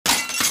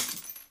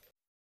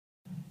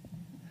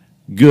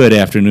Good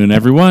afternoon,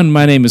 everyone.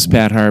 My name is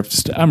Pat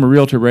Harpst. I'm a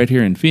realtor right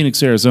here in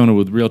Phoenix, Arizona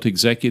with Realty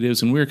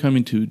Executives, and we're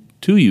coming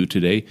to you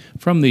today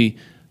from the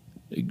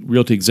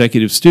Realty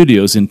Executive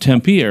Studios in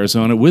Tempe,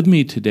 Arizona. With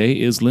me today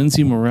is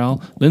Lindsay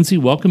Morrell. Lindsay,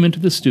 welcome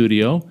into the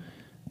studio.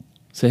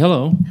 Say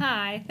hello.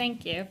 Hi,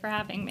 thank you for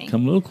having me.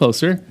 Come a little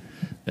closer.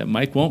 That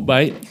mic won't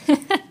bite.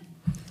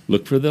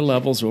 Look for the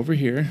levels over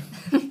here.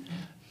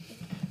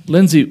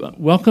 Lindsay,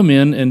 welcome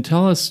in and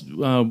tell us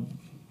a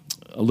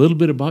little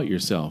bit about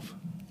yourself.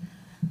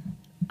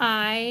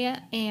 I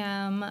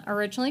am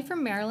originally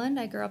from Maryland.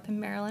 I grew up in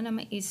Maryland. I'm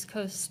an East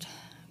Coast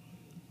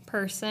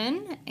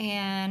person,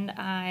 and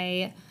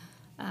I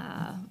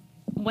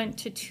went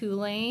to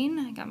Tulane.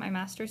 I got my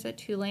master's at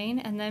Tulane,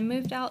 and then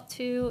moved out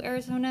to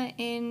Arizona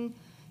in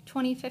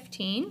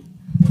 2015.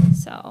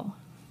 So,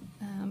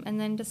 and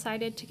then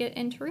decided to get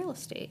into real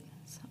estate.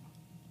 So.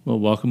 Well,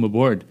 welcome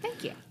aboard.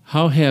 Thank you.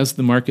 How has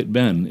the market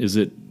been? Is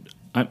it?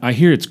 I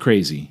hear it's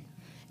crazy.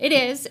 It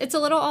is. It's a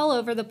little all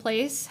over the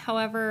place.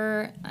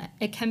 However,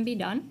 it can be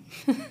done.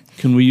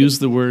 Can we use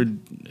the word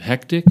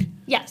hectic?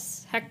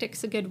 Yes,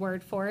 hectic's a good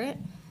word for it.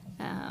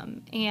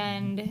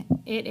 And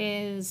it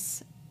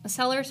is a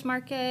seller's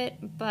market,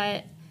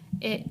 but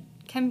it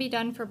can be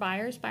done for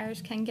buyers. Buyers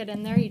can get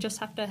in there. You just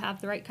have to have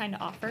the right kind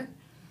of offer.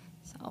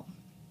 So,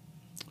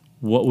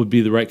 What would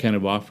be the right kind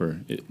of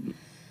offer?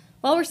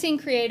 well, we're seeing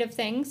creative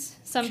things.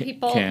 Some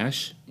people...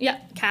 Cash? Yeah,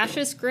 cash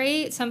is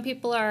great. Some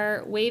people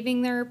are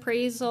waiving their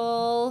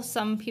appraisal.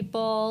 Some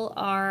people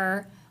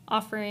are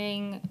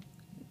offering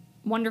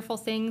wonderful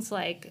things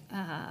like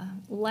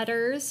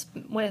letters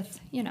with,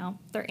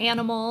 their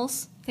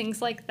animals,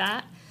 things like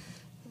that.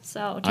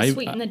 So to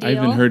sweeten the deal. I've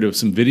even heard of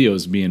some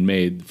videos being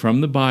made from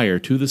the buyer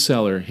to the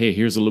seller. Hey,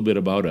 here's a little bit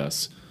about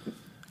us.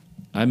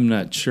 I'm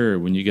not sure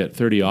when you get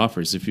 30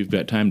 offers if you've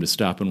got time to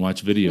stop and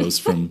watch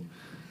videos from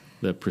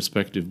the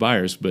prospective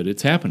buyers, but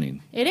it's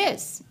happening. It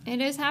is.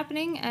 It is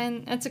happening,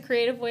 and it's a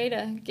creative way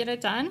to get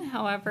it done.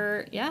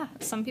 However, yeah,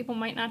 some people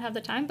might not have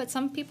the time, but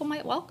some people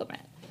might welcome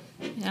it.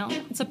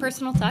 It's a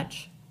personal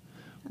touch.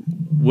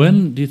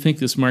 When do you think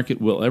this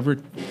market will ever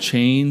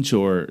change,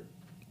 or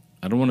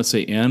I don't want to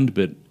say end,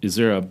 but is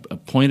there a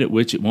point at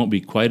which it won't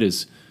be quite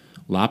as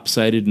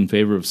lopsided in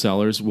favor of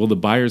sellers? Will the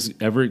buyers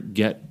ever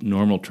get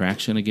normal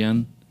traction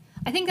again?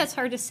 I think that's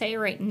hard to say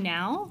right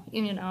now.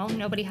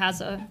 Nobody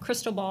has a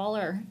crystal ball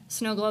or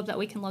snow globe that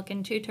we can look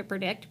into to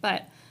predict,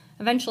 but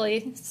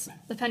eventually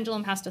the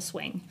pendulum has to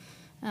swing.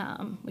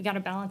 We got to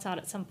balance out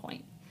at some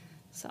point.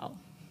 So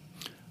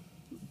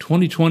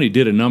 2020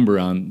 did a number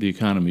on the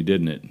economy,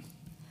 didn't it?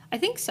 I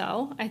think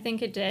so. I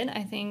think it did.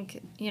 I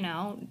think,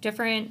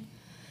 different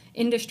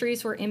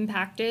industries were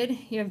impacted.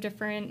 You have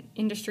different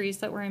industries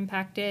that were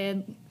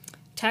impacted.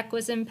 Tech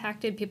was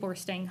impacted. People were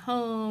staying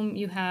home.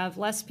 You have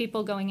less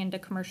people going into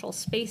commercial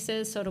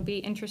spaces. So it'll be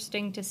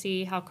interesting to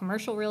see how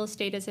commercial real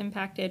estate is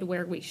impacted,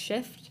 where we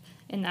shift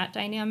in that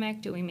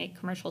dynamic. Do we make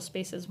commercial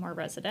spaces more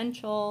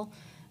residential?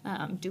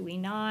 Do we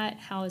not?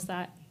 How is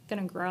that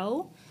going to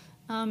grow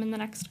in the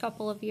next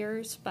couple of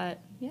years?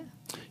 But yeah.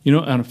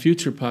 On a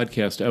future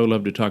podcast, I would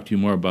love to talk to you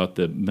more about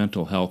the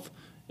mental health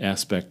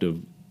aspect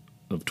of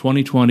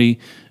 2020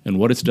 and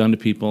what it's done to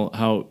people,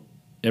 how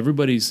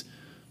everybody's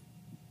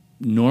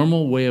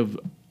normal way of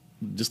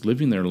just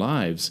living their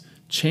lives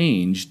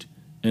changed,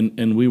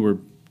 and we were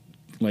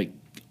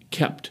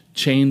kept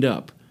chained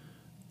up,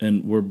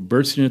 and we're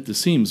bursting at the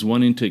seams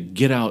wanting to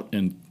get out,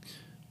 and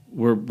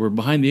we're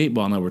behind the eight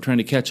ball now. We're trying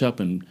to catch up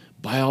and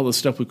buy all the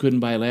stuff we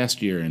couldn't buy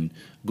last year and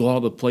go all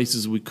the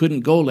places we couldn't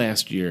go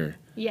last year.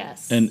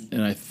 Yes. And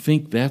I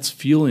think that's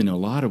fueling a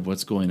lot of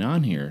what's going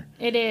on here.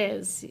 It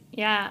is.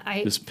 Yeah.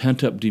 This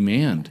pent-up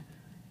demand.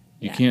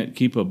 You can't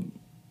keep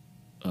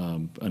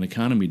an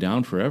economy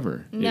down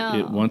forever. No.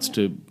 It wants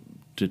to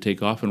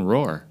take off and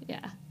roar.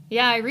 Yeah.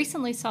 Yeah, I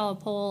recently saw a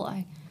poll,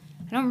 I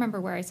don't remember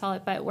where I saw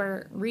it, but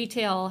where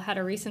retail had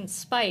a recent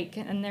spike,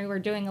 and they were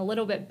doing a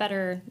little bit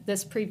better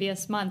this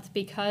previous month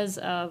because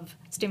of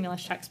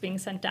stimulus checks being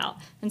sent out.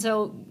 And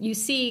so you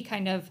see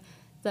kind of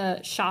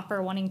the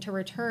shopper wanting to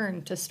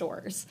return to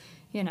stores,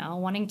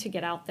 wanting to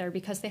get out there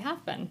because they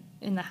have been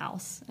in the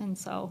house. And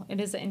so it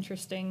is an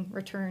interesting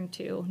return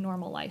to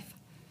normal life.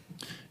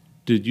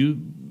 Did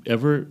you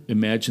ever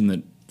imagine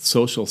that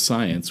social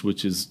science,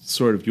 which is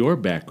sort of your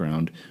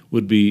background,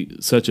 would be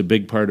such a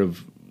big part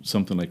of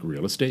something like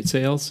real estate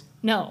sales?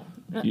 No.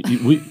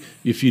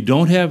 If you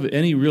don't have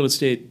any real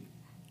estate,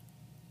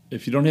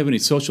 if you don't have any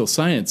social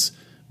science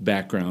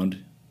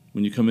background,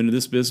 when you come into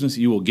this business,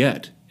 you will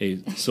get a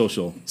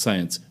social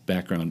science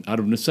background out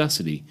of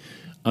necessity,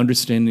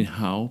 understanding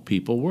how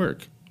people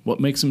work, what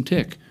makes them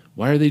tick,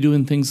 why are they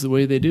doing things the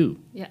way they do.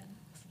 Yeah.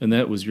 And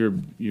that was your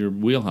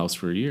wheelhouse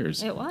for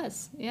years. It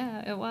was.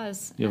 Yeah, it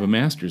was. You have a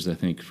master's, I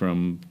think,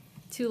 from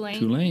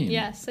Tulane.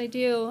 Yes, I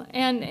do.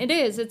 And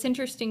it's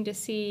interesting to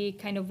see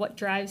kind of what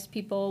drives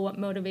people, what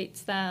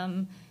motivates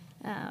them.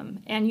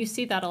 And you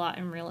see that a lot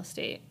in real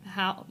estate.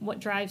 What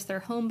drives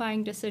their home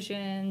buying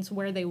decisions,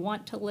 where they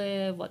want to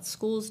live, what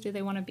schools do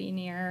they want to be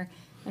near.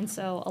 And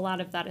so a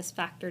lot of that is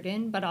factored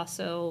in, but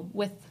also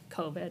with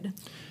COVID.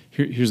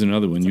 Here's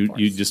another one. You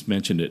Supports. just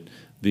mentioned it.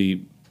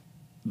 The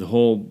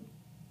whole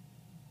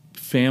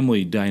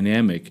family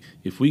dynamic.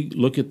 If we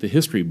look at the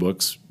history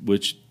books,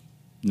 which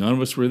none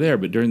of us were there,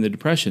 but during the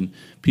Depression,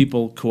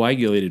 people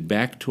coagulated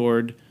back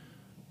toward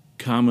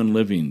common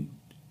living.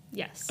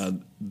 Yes.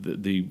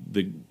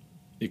 The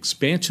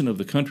expansion of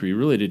the country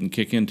really didn't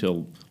kick in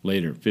till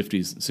later,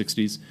 50s,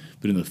 60s,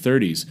 but in the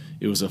 30s,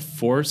 it was a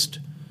forced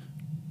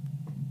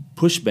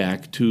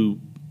pushback to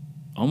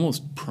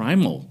almost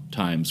primal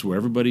times where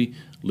everybody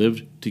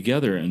lived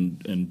together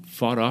and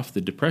fought off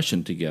the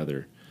Depression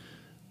together.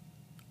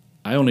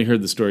 I only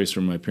heard the stories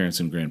from my parents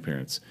and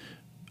grandparents.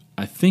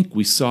 I think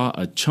we saw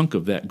a chunk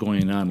of that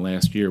going on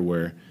last year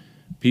where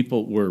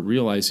people were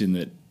realizing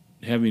that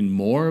having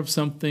more of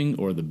something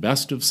or the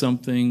best of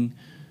something,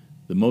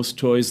 the most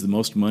toys, the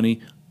most money,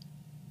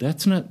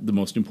 that's not the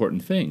most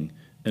important thing.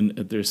 And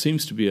there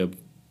seems to be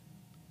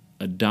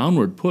a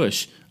downward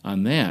push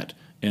on that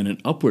and an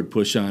upward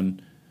push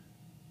on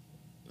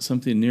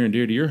something near and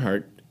dear to your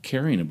heart,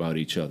 caring about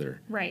each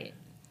other. Right.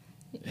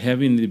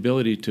 Having the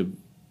ability to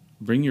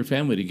bring your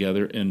family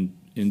together and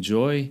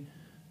enjoy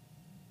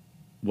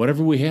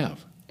whatever we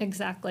have.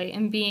 Exactly,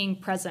 and being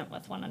present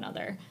with one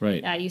another.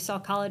 Right. Yeah, you saw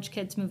college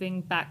kids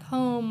moving back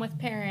home with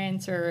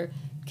parents, or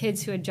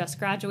kids who had just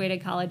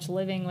graduated college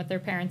living with their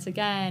parents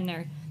again,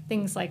 or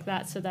things like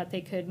that, so that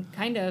they could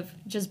kind of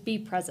just be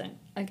present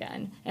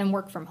again and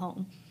work from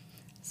home.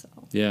 So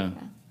Yeah.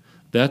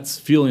 That's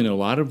fueling a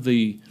lot of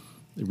the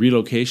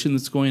relocation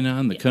that's going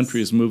on. The Yes.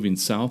 country is moving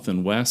south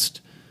and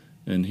west,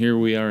 and here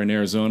we are in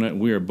Arizona, and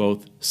we are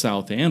both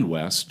south and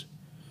west.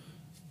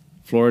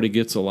 Florida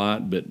gets a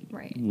lot, but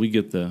Right. we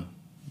get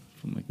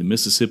from like the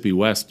Mississippi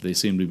West, they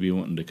seem to be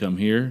wanting to come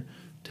here.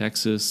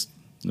 Texas,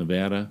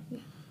 Nevada.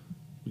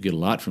 We get a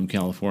lot from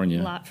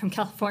California. a lot from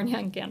California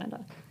and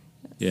Canada.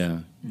 Yeah.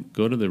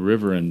 Go to the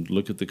river and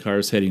look at the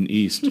cars heading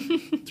east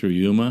through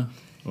Yuma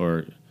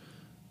or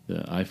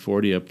the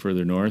I-40 up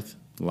further north.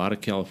 A lot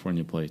of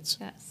California plates.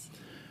 Yes.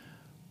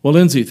 Well,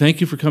 Lindsay,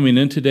 thank you for coming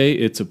in today.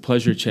 It's a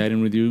pleasure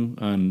chatting with you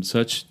on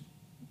such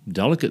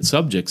delicate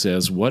subjects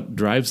as what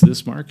drives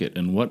this market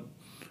and what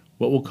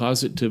will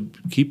cause it to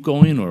keep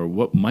going, or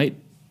what might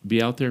be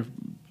out there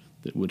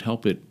that would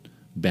help it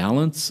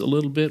balance a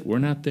little bit. We're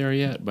not there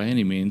yet by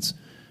any means.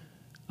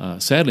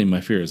 Sadly,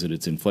 my fear is that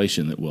it's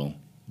inflation that will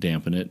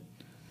dampen it.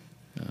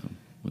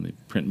 When they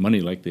print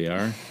money like they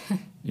are,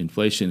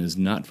 inflation is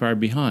not far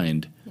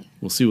behind. Yeah.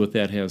 We'll see what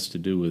that has to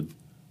do with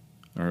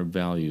our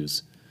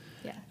values.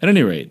 Yeah. At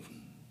any rate,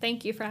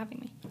 Thank you for having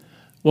me.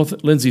 well,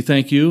 Lindsay,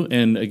 thank you.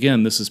 And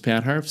again, this is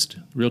Pat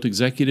Harfst, Realty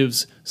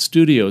Executives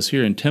Studios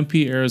here in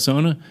Tempe,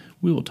 Arizona.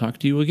 We will talk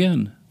to you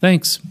again.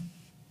 Thanks.